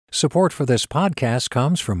Support for this podcast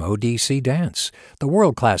comes from ODC Dance. The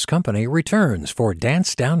world-class company returns for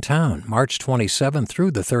Dance Downtown, March 27th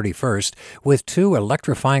through the 31st, with 2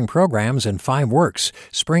 electrifying programs and 5 works,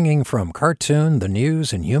 springing from cartoon, the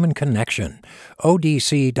news, and human connection.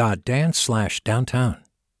 odc.dance/downtown.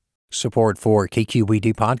 Support for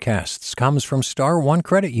KQED podcasts comes from Star One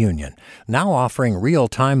Credit Union, now offering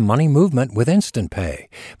real-time money movement with Instant Pay.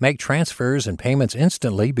 Make transfers and payments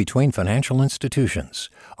instantly between financial institutions,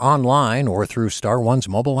 online or through Star One's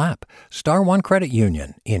mobile app. Star One Credit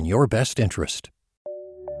Union, in your best interest.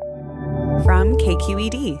 From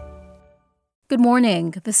KQED. Good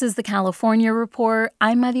morning. This is the California Report.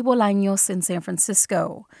 I'm Madi Bolaños in San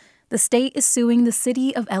Francisco. The state is suing the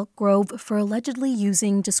city of Elk Grove for allegedly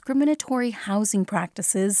using discriminatory housing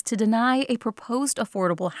practices to deny a proposed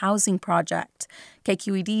affordable housing project.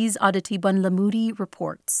 KQED's Adhiti Bandlamudi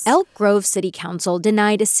reports. Elk Grove City Council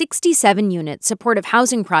denied a 67-unit supportive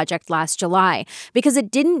housing project last July because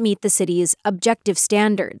it didn't meet the city's objective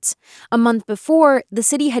standards. A month before, the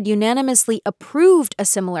city had unanimously approved a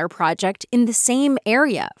similar project in the same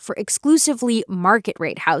area for exclusively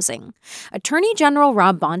market-rate housing. Attorney General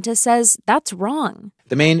Rob Bonta says that's wrong.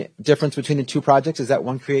 The main difference between the 2 projects is that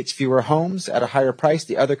one creates fewer homes at a higher price.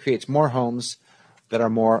 The other creates more homes that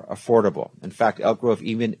are more affordable. In fact, Elk Grove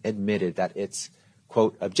even admitted that its,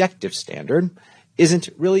 quote, objective standard isn't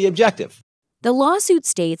really objective. The lawsuit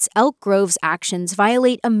states Elk Grove's actions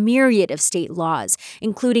violate a myriad of state laws,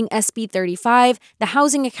 including SB 35, the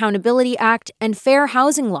Housing Accountability Act, and fair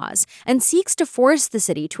housing laws, and seeks to force the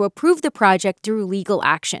city to approve the project through legal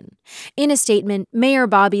action. In a statement, Mayor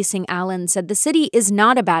Bobby Singh Allen said the city is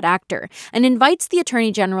not a bad actor and invites the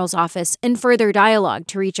Attorney General's office in further dialogue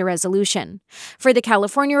to reach a resolution. For the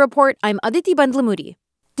California Report, I'm Adhiti Bandlamudi.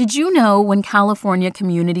 Did you know when California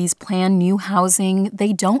communities plan new housing,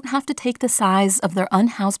 they don't have to take the size of their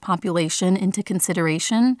unhoused population into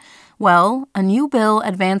consideration? Well, a new bill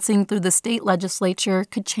advancing through the state legislature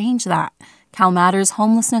could change that. CalMatters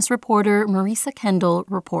homelessness reporter Marisa Kendall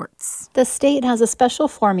reports. The state has a special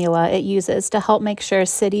formula it uses to help make sure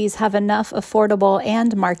cities have enough affordable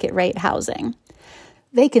and market-rate housing.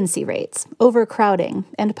 Vacancy rates, overcrowding,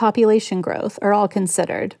 and population growth are all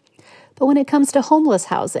considered. But when it comes to homeless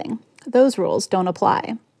housing, those rules don't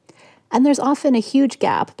apply. And there's often a huge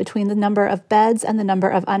gap between the number of beds and the number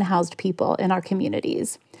of unhoused people in our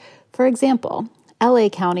communities. For example, LA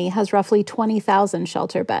County has roughly 20,000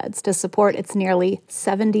 shelter beds to support its nearly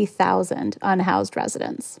 70,000 unhoused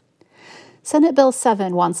residents. Senate Bill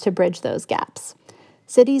 7 wants to bridge those gaps.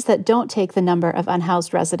 Cities that don't take the number of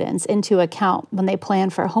unhoused residents into account when they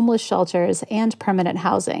plan for homeless shelters and permanent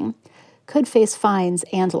housing could face fines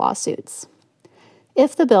and lawsuits.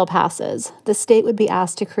 If the bill passes, the state would be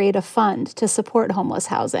asked to create a fund to support homeless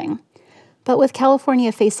housing. But with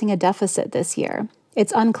California facing a deficit this year,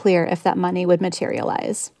 it's unclear if that money would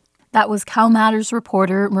materialize. That was CalMatters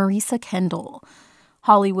reporter Marisa Kendall.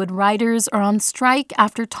 Hollywood writers are on strike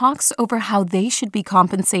after talks over how they should be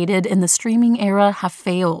compensated in the streaming era have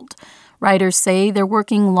failed. Writers say they're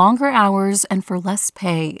working longer hours and for less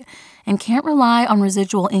pay, and can't rely on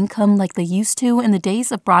residual income like they used to in the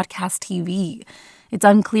days of broadcast TV. It's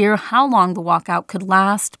unclear how long the walkout could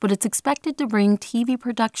last, but it's expected to bring TV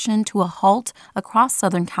production to a halt across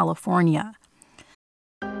Southern California.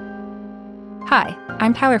 Hi,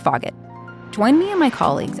 I'm Tyler Foggett. Join me and my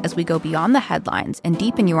colleagues as we go beyond the headlines and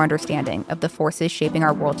deepen your understanding of the forces shaping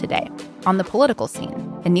our world today on The Political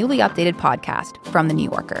Scene, a newly updated podcast from The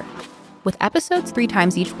New Yorker. With episodes 3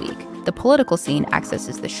 times each week, The Political Scene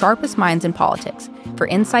accesses the sharpest minds in politics for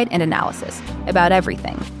insight and analysis about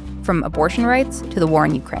everything, from abortion rights to the war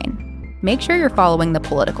in Ukraine. Make sure you're following The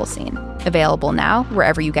Political Scene, available now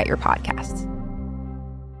wherever you get your podcasts.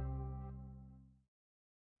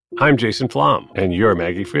 I'm Jason Flom, and you're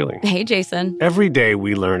Maggie Freeling. Hey, Jason. Every day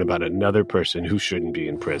we learn about another person who shouldn't be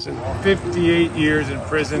in prison. 58 years in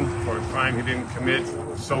prison for a crime he didn't commit.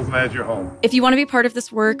 So glad you're home. If you want to be part of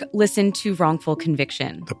this work, listen to Wrongful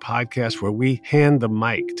Conviction, The podcast where we hand the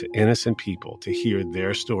mic to innocent people to hear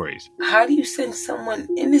their stories. How do you send someone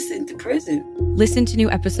innocent to prison? Listen to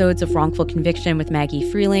new episodes of Wrongful Conviction with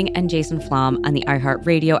Maggie Freeling and Jason Flom on the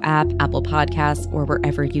iHeartRadio app, Apple Podcasts, or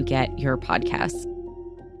wherever you get your podcasts.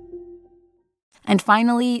 And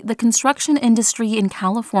finally, the construction industry in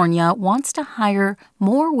California wants to hire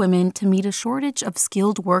more women to meet a shortage of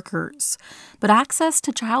skilled workers. But access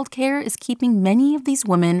to childcare is keeping many of these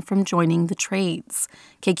women from joining the trades.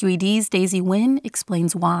 KQED's Daisy Nguyen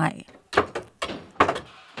explains why.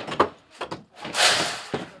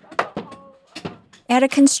 At a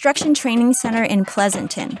construction training center in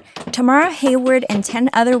Pleasanton, Tamara Hayward and 10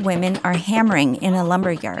 other women are hammering in a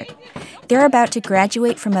lumber yard. They're about to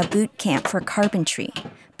graduate from a boot camp for carpentry.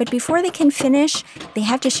 But before they can finish, they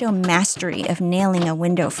have to show mastery of nailing a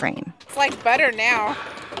window frame. It's like butter now.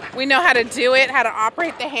 We know how to do it, how to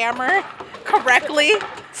operate the hammer correctly.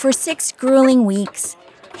 For 6 grueling weeks,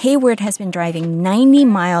 Hayward has been driving 90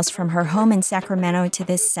 miles from her home in Sacramento to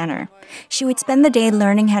this center. She would spend the day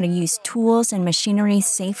learning how to use tools and machinery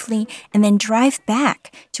safely and then drive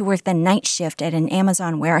back to work the night shift at an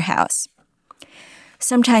Amazon warehouse.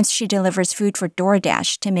 Sometimes she delivers food for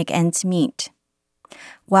DoorDash to make ends meet.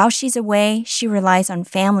 While she's away, she relies on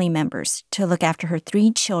family members to look after her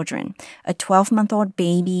 3 children, a 12-month-old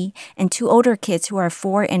baby, and 2 older kids who are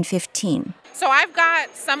 4 and 15. So I've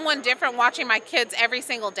got someone different watching my kids every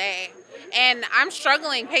single day, and I'm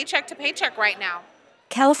struggling paycheck to paycheck right now.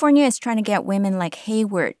 California is trying to get women like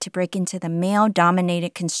Hayward to break into the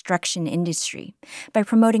male-dominated construction industry by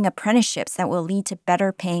promoting apprenticeships that will lead to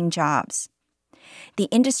better-paying jobs. The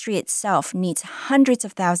industry itself needs hundreds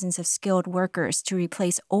of thousands of skilled workers to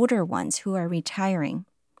replace older ones who are retiring.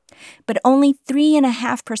 But only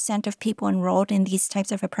 3.5% of people enrolled in these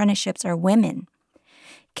types of apprenticeships are women.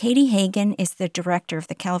 Katie Hagan is the director of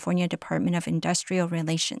the California Department of Industrial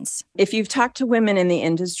Relations. If you've talked to women in the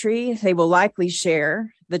industry, they will likely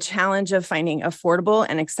share the challenge of finding affordable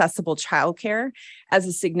and accessible childcare as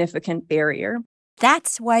a significant barrier.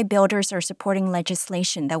 That's why builders are supporting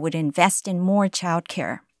legislation that would invest in more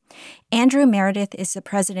childcare. Andrew Meredith is the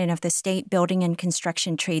president of the State Building and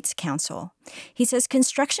Construction Trades Council. He says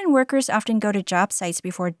construction workers often go to job sites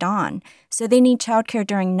before dawn, so they need childcare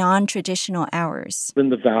during non-traditional hours. In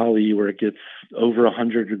the valley where it gets over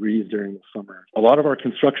 100 degrees during the summer, a lot of our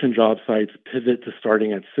construction job sites pivot to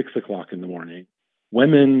starting at 6 o'clock in the morning.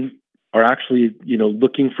 Women are actually,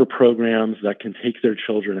 looking for programs that can take their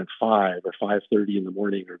children at 5 or 5:30 in the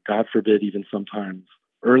morning, or God forbid, even sometimes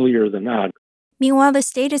earlier than that. Meanwhile, the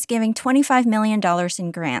state is giving $25 million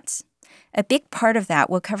in grants. A big part of that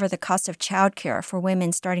will cover the cost of childcare for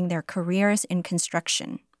women starting their careers in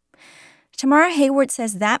construction. Tamara Hayward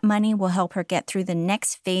says that money will help her get through the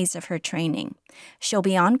next phase of her training. She'll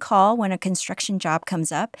be on call when a construction job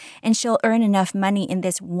comes up, and she'll earn enough money in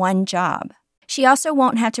this one job. She also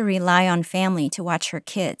won't have to rely on family to watch her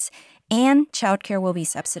kids, and childcare will be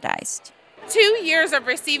subsidized. 2 years of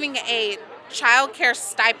receiving a child care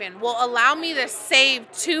stipend will allow me to save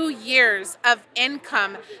 2 years of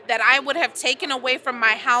income that I would have taken away from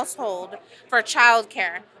my household for child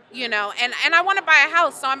care, and I want to buy a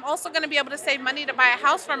house, so I'm also going to be able to save money to buy a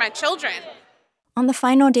house for my children. On the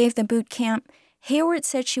final day of the boot camp, Hayward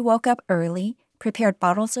said she woke up early, prepared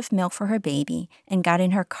bottles of milk for her baby, and got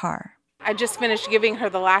in her car. I just finished giving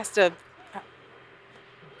her the last of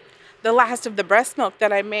the breast milk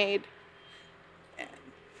that I made.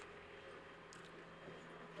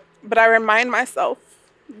 But I remind myself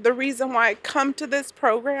the reason why I come to this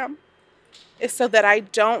program is so that I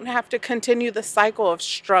don't have to continue the cycle of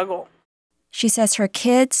struggle. She says her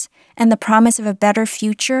kids and the promise of a better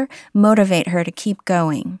future motivate her to keep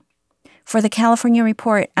going. For the California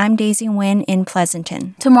Report, I'm Daisy Nguyen in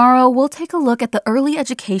Pleasanton. Tomorrow, we'll take a look at the early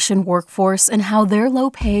education workforce and how their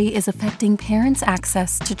low pay is affecting parents'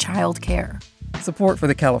 access to childcare. Support for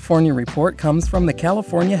the California Report comes from the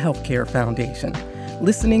California Healthcare Foundation.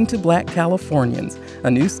 Listening to Black Californians,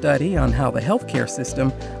 a new study on how the healthcare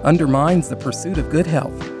system undermines the pursuit of good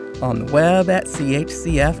health. On the web at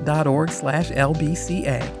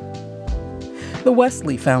chcf.org/LBCA. The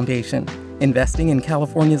Wesley Foundation, investing in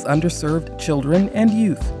California's underserved children and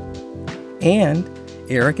youth. And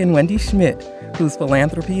Eric and Wendy Schmidt, whose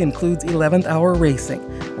philanthropy includes 11th Hour Racing,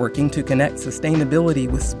 working to connect sustainability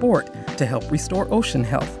with sport to help restore ocean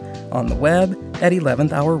health. On the web at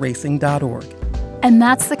 11thhourracing.org. And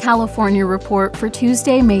that's the California Report for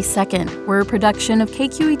Tuesday, May 2nd. We're a production of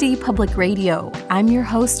KQED Public Radio. I'm your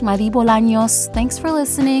host, Mari Bolaños. Thanks for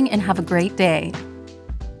listening and have a great day.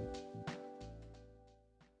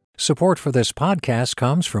 Support for this podcast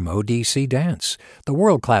comes from ODC Dance. The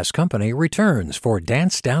world-class company returns for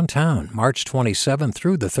Dance Downtown, March 27th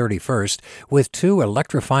through the 31st, with 2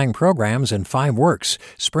 electrifying programs and 5 works,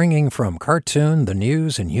 springing from cartoon, the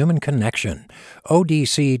news, and human connection.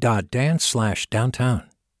 odc.dance/downtown.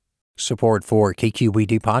 Support for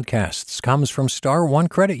KQED podcasts comes from Star One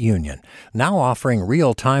Credit Union, now offering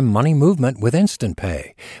real-time money movement with Instant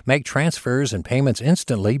Pay. Make transfers and payments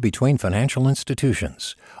instantly between financial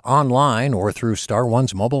institutions, online or through Star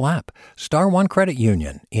One's mobile app. Star One Credit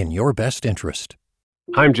Union, in your best interest.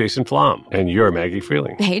 I'm Jason Flom, and you're Maggie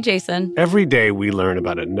Freeling. Hey, Jason. Every day we learn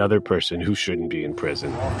about another person who shouldn't be in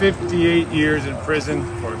prison. 58 years in prison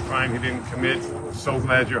for a crime he didn't commit. So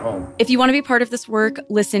glad you're home. If you want to be part of this work,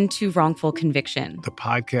 listen to Wrongful Conviction, The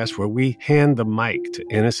podcast where we hand the mic to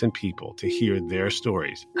innocent people to hear their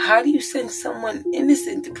stories. How do you send someone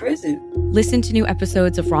innocent to prison? Listen to new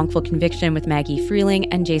episodes of Wrongful Conviction with Maggie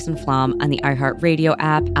Freeling and Jason Flom on the iHeartRadio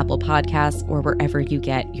app, Apple Podcasts, or wherever you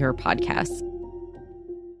get your podcasts.